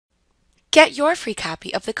Get your free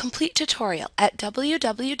copy of the complete tutorial at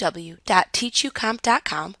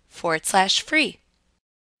www.teachucomp.com/free.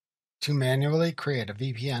 To manually create a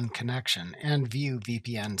VPN connection and view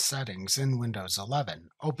VPN settings in Windows 11,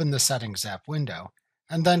 open the Settings app window,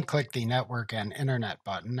 and then click the Network and Internet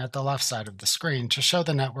button at the left side of the screen to show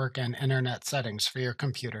the network and internet settings for your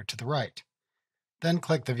computer to the right. Then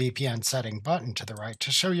click the VPN setting button to the right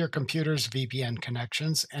to show your computer's VPN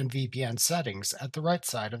connections and VPN settings at the right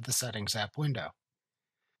side of the Settings app window.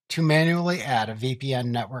 To manually add a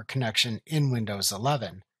VPN network connection in Windows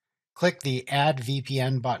 11, click the Add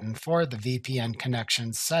VPN button for the VPN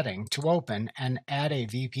connection setting to open and add a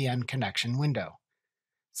VPN connection window.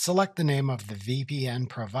 Select the name of the VPN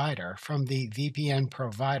provider from the VPN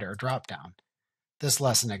Provider dropdown. This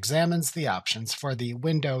lesson examines the options for the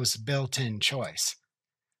Windows built-in choice.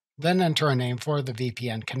 Then enter a name for the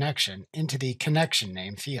VPN connection into the Connection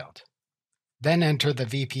Name field. Then enter the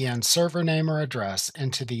VPN server name or address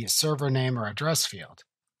into the Server Name or Address field.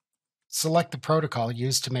 Select the protocol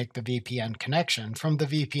used to make the VPN connection from the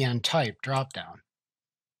VPN Type dropdown.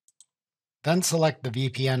 Then select the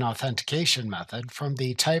VPN authentication method from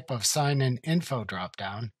the Type of Sign-in Info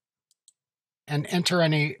dropdown and enter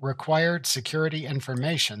any required security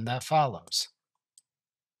information that follows.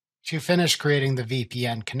 To finish creating the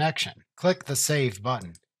VPN connection, click the Save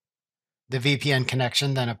button. The VPN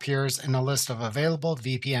connection then appears in a list of available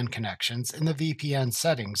VPN connections in the VPN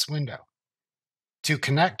Settings window. To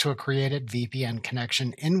connect to a created VPN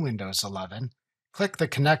connection in Windows 11, click the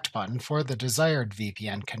Connect button for the desired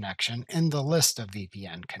VPN connection in the list of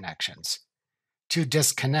VPN connections. To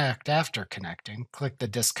disconnect after connecting, click the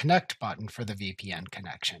Disconnect button for the VPN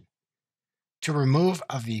connection. To remove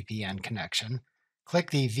a VPN connection,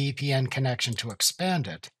 click the VPN connection to expand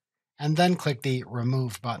it, and then click the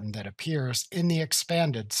Remove button that appears in the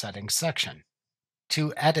Expanded Settings section.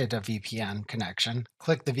 To edit a VPN connection,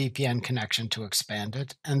 click the VPN connection to expand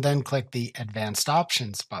it, and then click the Advanced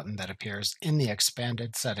Options button that appears in the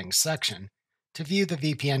Expanded Settings section to view the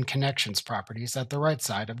VPN connection's properties at the right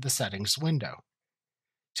side of the Settings window.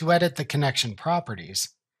 To edit the connection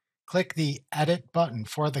properties, click the Edit button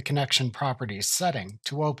for the Connection Properties setting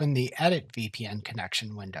to open the Edit VPN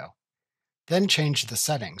Connection window. Then change the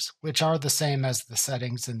settings, which are the same as the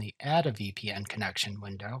settings in the Add a VPN Connection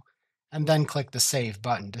window, and then click the Save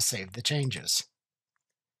button to save the changes.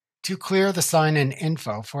 To clear the sign-in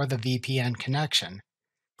info for the VPN connection,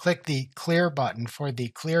 click the Clear button for the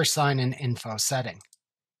Clear Sign-in Info setting.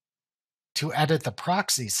 To edit the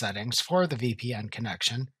proxy settings for the VPN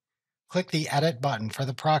connection, click the Edit button for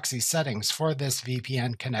the proxy settings for this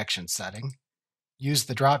VPN connection setting. Use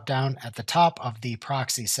the drop-down at the top of the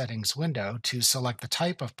Proxy Settings window to select the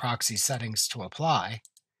type of proxy settings to apply.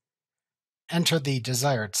 Enter the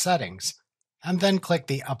desired settings, and then click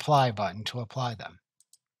the Apply button to apply them.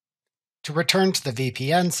 To return to the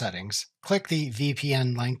VPN settings, click the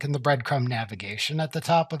VPN link in the breadcrumb navigation at the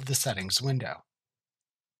top of the Settings window.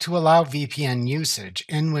 To allow VPN usage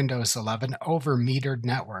in Windows 11 over metered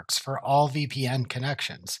networks for all VPN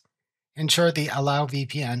connections, ensure the Allow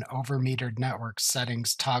VPN over metered networks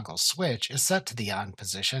settings toggle switch is set to the on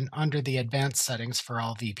position under the Advanced Settings for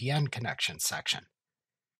all VPN connections section.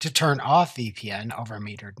 To turn off VPN over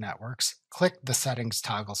metered networks, click the Settings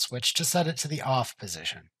toggle switch to set it to the off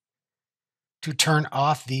position. To turn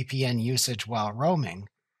off VPN usage while roaming,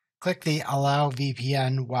 click the Allow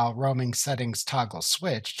VPN while roaming settings toggle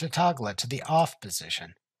switch to toggle it to the off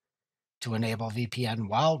position. To enable VPN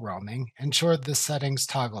while roaming, ensure the settings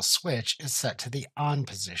toggle switch is set to the on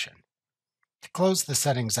position. To close the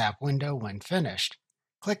Settings app window when finished,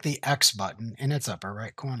 click the X button in its upper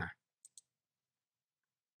right corner.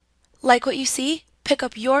 Like what you see? Pick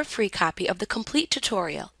up your free copy of the complete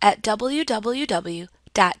tutorial at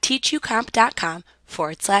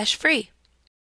www.teachucomp.com/free.